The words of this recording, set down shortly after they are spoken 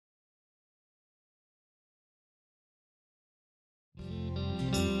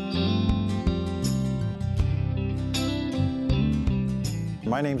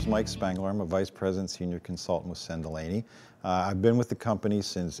My name's Mike Spangler. I'm a Vice President Senior Consultant with Sendelaney. I've been with the company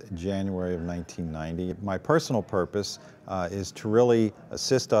since January of 1990. My personal purpose is to really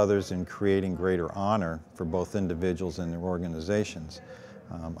assist others in creating greater honor for both individuals and their organizations.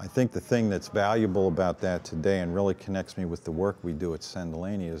 I think the thing that's valuable about that today and really connects me with the work we do at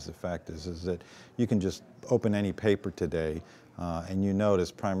Sendelaney is the fact is that you can just open any paper today and you notice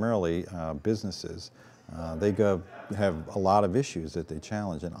primarily businesses. They have a lot of issues that they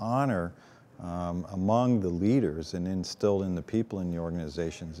challenge, and honor among the leaders and instilled in the people in the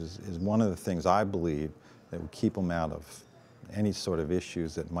organizations is one of the things I believe that would keep them out of any sort of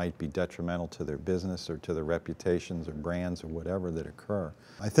issues that might be detrimental to their business or to their reputations or brands or whatever that occur.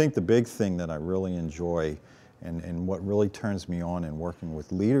 I think the big thing that I really enjoy and what really turns me on in working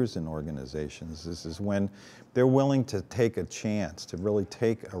with leaders in organizations is when they're willing to take a chance, to really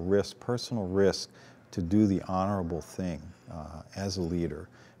take a risk, personal risk, to do the honorable thing as a leader.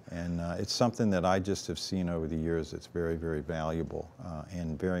 And it's something that I just have seen over the years that's very, very valuable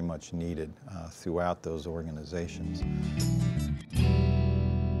and very much needed throughout those organizations.